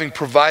 having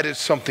provided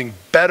something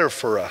better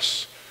for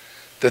us,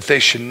 that they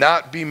should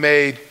not be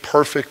made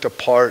perfect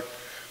apart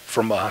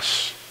from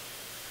us.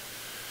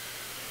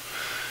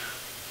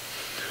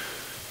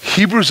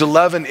 Hebrews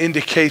 11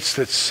 indicates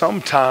that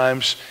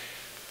sometimes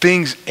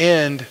things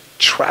end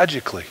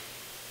tragically.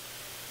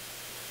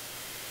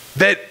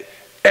 That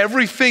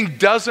everything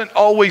doesn't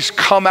always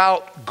come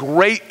out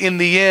great in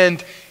the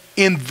end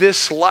in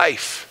this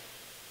life.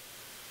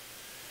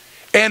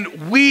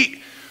 And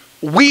we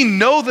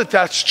know that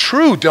that's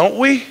true, don't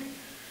we?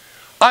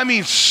 I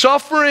mean,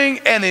 suffering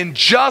and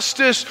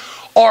injustice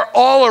are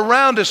all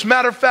around us.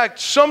 Matter of fact,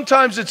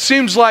 sometimes it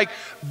seems like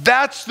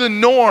that's the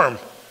norm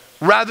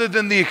rather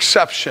than the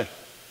exception.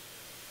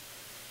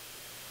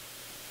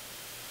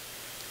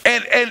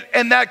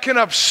 And that can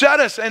upset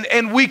us.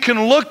 And we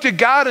can look to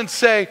God and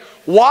say,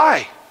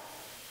 why?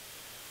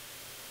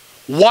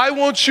 Why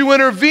won't you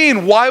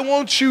intervene? Why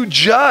won't you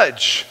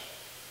judge?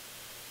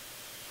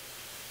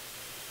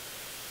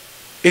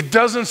 It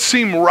doesn't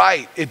seem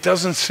right. It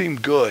doesn't seem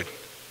good.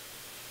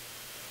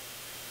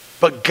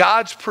 But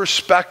God's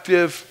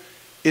perspective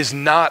is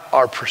not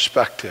our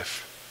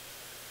perspective.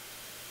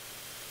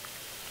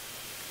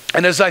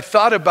 And as I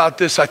thought about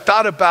this, I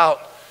thought about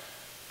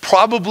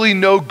probably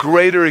no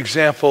greater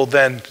example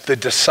than the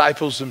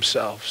disciples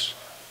themselves.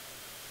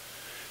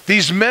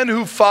 These men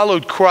who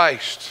followed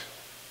Christ.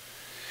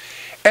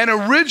 And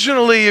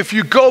originally, if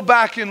you go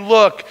back and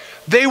look,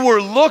 they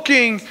were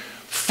looking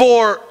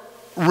for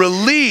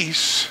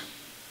release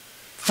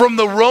from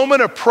the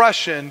Roman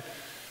oppression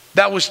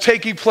that was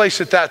taking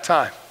place at that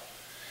time.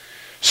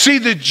 See,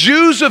 the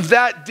Jews of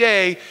that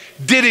day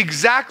did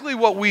exactly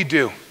what we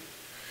do.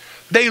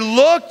 They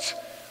looked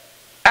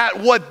at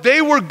what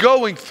they were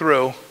going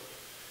through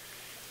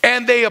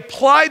and they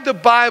applied the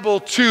Bible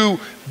to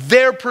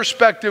their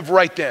perspective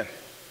right then.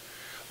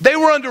 They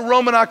were under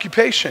Roman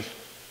occupation.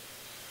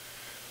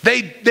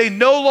 They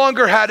no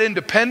longer had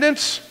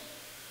independence.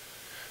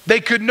 They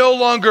could no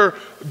longer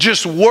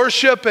just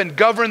worship and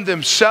govern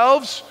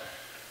themselves.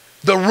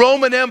 The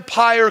Roman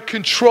Empire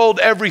controlled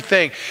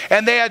everything,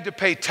 and they had to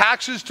pay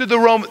taxes to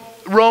the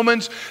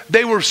Romans.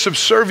 They were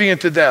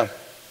subservient to them.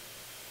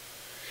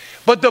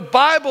 But the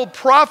Bible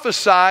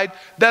prophesied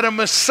that a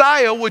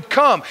Messiah would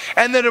come,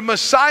 and that a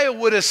Messiah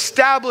would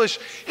establish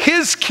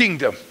his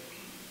kingdom,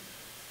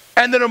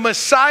 and that a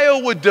Messiah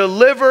would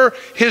deliver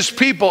his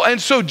people.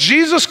 And so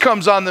Jesus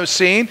comes on the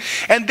scene,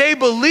 and they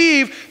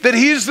believe that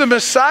he's the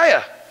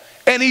Messiah,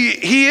 and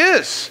he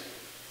is.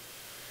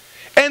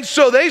 And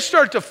so they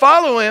start to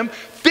follow him,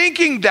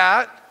 thinking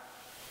that,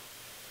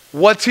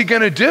 what's he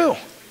going to do?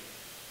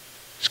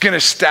 He's going to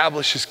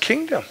establish his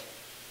kingdom.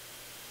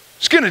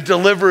 He's going to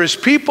deliver his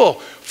people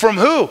from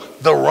who?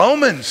 The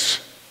Romans.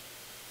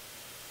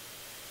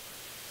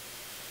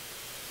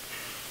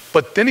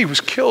 But then he was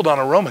killed on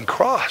a Roman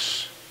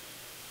cross.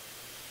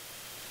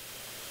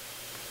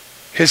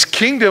 His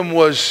kingdom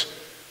was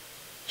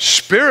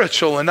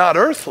spiritual and not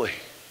earthly.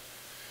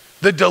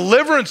 The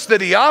deliverance that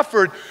he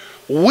offered,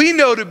 we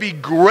know to be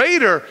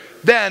greater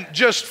than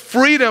just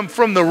freedom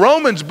from the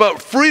Romans,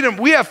 but freedom,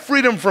 we have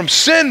freedom from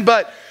sin,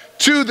 but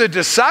to the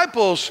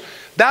disciples,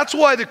 that's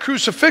why the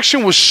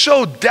crucifixion was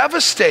so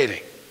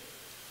devastating.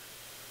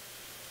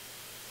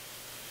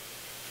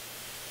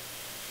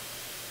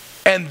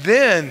 And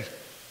then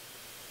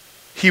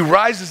he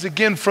rises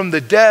again from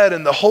the dead,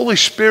 and the Holy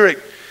Spirit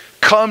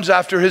comes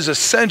after his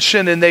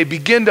ascension, and they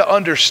begin to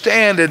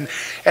understand,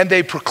 and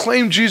they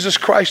proclaim Jesus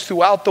Christ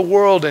throughout the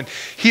world, and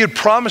he had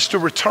promised to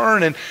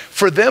return, and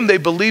for them they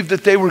believed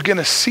that they were going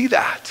to see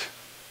that.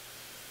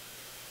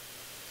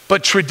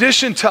 But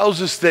tradition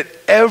tells us that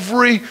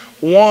every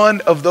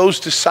one of those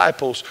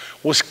disciples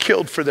was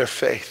killed for their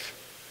faith,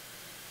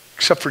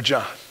 except for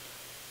John.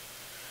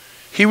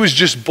 He was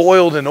just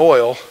boiled in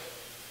oil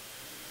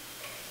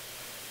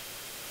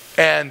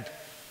and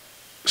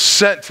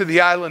sent to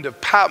the island of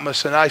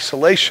Patmos in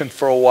isolation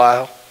for a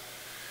while.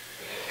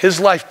 His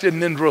life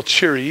didn't end real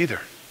cheery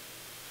either.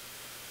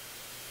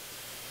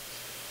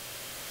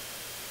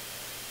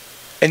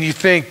 And you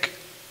think,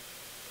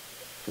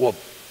 well,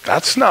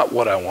 that's not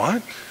what I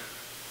want.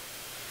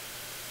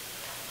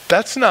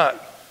 That's not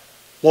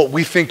what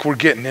we think we're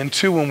getting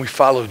into when we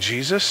follow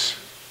Jesus.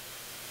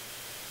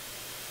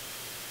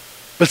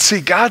 But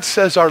see, God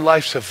says our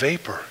life's a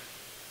vapor.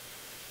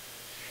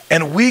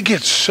 And we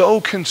get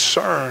so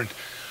concerned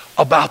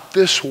about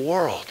this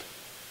world.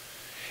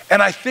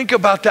 And I think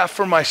about that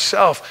for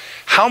myself.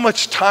 How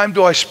much time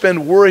do I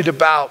spend worried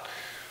about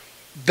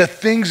the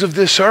things of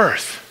this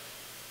earth?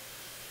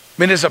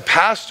 I mean, as a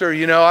pastor,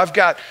 you know, I've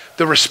got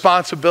the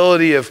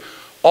responsibility of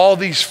all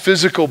these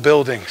physical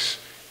buildings.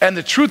 And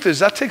the truth is,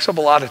 that takes up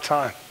a lot of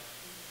time.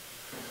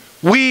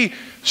 We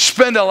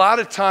spend a lot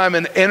of time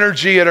and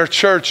energy at our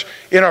church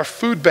in our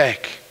food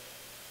bank,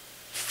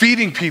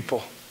 feeding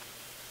people.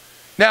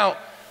 Now,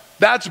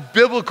 that's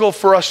biblical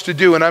for us to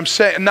do, and I'm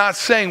not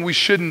saying we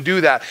shouldn't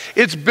do that.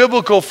 It's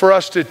biblical for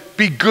us to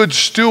be good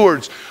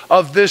stewards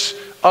of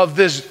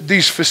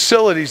these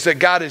facilities that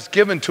God has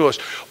given to us.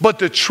 But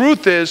the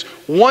truth is,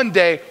 one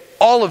day,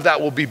 all of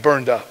that will be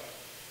burned up.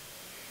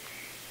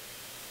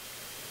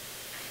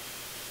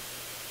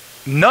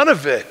 None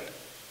of it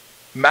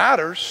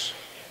matters.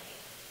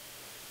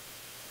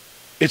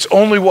 It's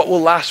only what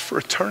will last for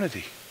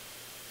eternity.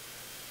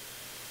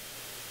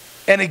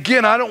 And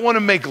again, I don't want to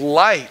make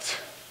light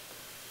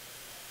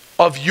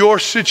of your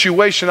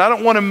situation. I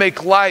don't want to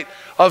make light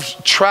of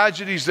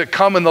tragedies that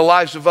come in the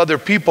lives of other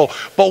people.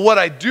 But what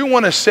I do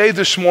want to say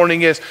this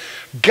morning is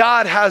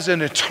God has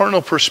an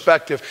eternal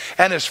perspective.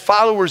 And as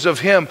followers of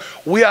him,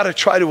 we ought to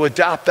try to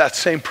adopt that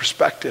same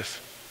perspective.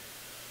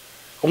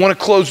 I want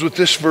to close with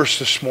this verse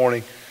this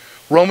morning.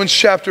 Romans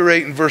chapter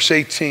 8 and verse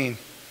 18.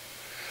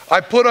 I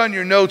put on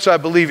your notes, I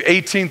believe,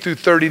 18 through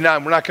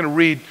 39. We're not going to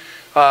read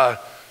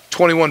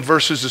 21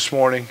 verses this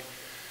morning.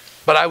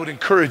 but I would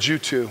encourage you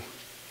to.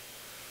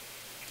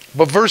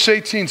 But verse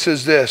 18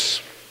 says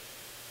this,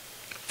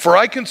 "For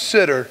I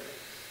consider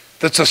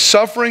that the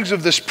sufferings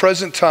of this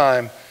present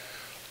time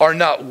are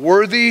not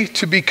worthy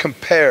to be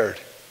compared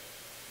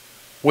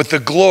with the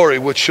glory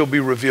which shall be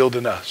revealed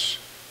in us."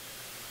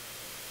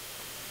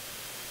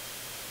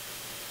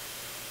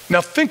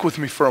 Now think with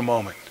me for a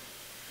moment.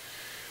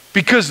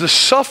 Because the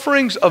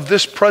sufferings of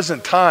this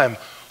present time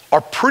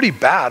are pretty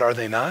bad, are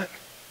they not?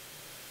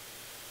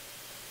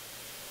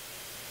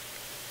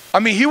 I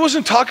mean, he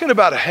wasn't talking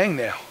about a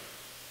hangnail.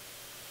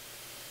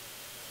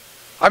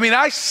 I mean,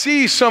 I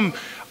see some,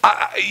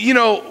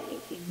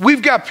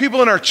 we've got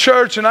people in our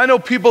church, and I know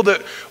people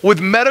that with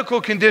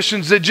medical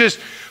conditions that just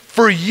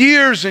for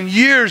years and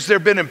years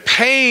they've been in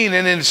pain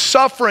and in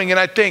suffering, and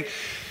I think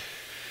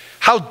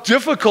how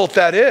difficult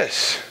that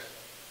is.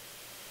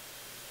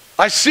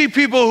 I see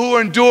people who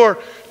endure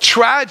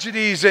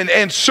tragedies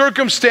and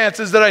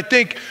circumstances that I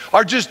think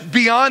are just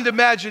beyond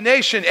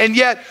imagination, and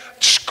yet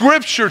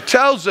Scripture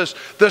tells us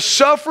the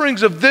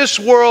sufferings of this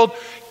world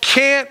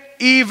can't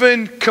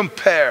even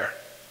compare.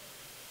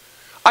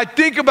 I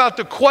think about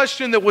the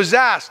question that was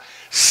asked.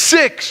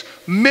 6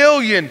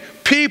 million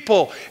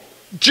people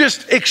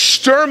just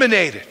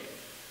exterminated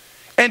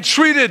and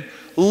treated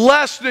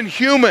less than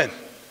human,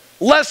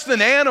 less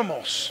than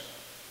animals.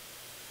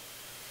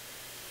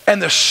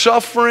 And the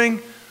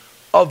suffering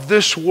of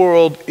this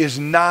world is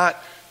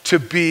not to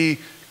be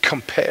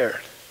compared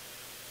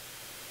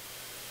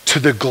to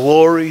the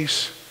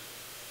glories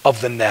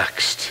of the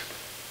next.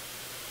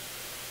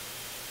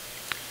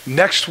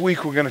 Next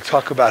week, we're going to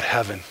talk about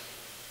heaven.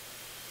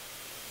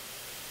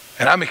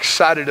 And I'm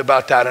excited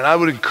about that, and I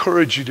would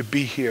encourage you to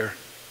be here.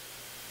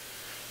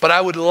 But I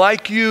would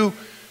like you,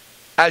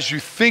 as you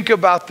think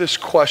about this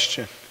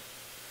question,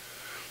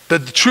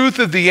 that the truth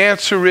of the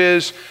answer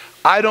is,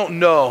 I don't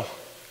know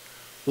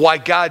why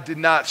God did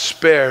not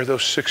spare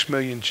those 6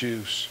 million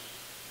Jews.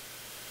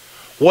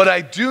 What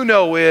I do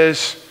know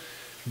is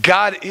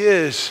God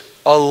is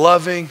a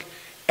loving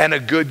and a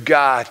good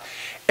God.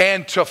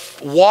 And to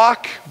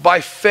walk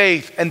by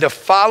faith and to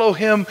follow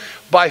him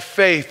by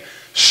faith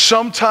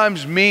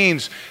sometimes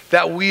means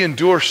that we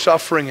endure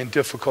suffering and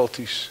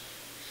difficulties.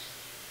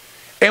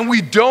 And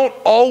we don't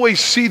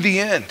always see the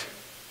end.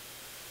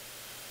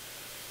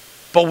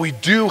 But we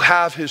do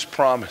have his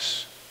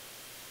promise.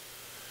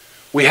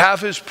 We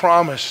have his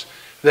promise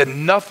that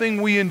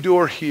nothing we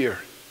endure here,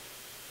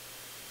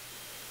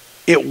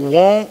 it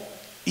won't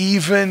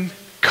even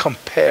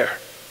compare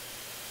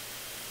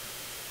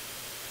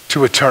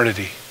to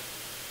eternity.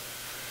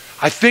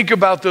 I think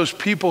about those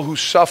people who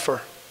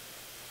suffer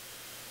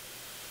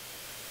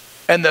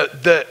and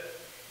the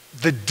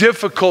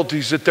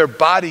difficulties that their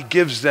body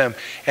gives them.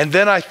 And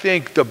then I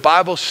think the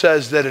Bible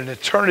says that in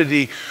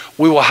eternity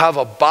we will have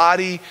a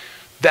body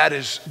that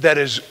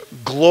is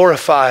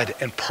glorified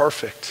and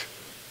perfect.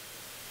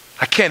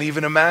 I can't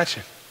even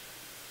imagine.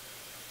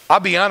 I'll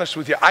be honest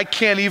with you, I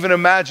can't even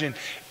imagine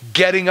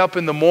getting up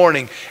in the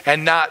morning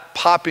and not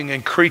popping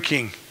and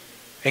creaking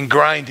and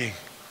grinding.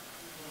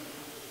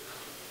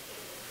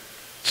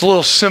 It's a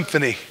little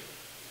symphony.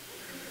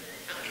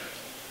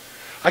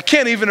 I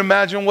can't even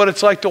imagine what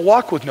it's like to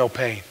walk with no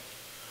pain,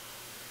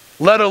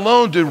 let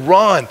alone to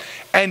run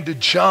and to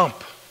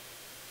jump.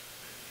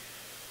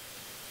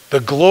 The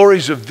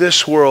glories of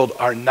this world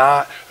are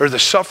not, or the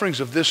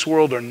sufferings of this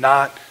world are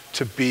not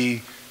to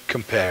be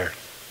compared.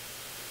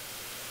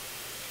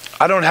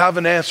 I don't have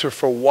an answer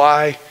for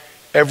why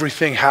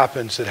everything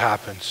happens that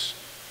happens,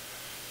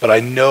 but I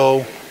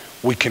know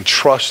we can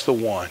trust the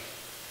one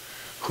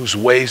whose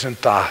ways and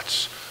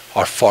thoughts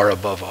are far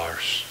above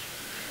ours.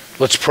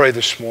 Let's pray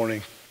this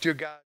morning. Dear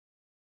God.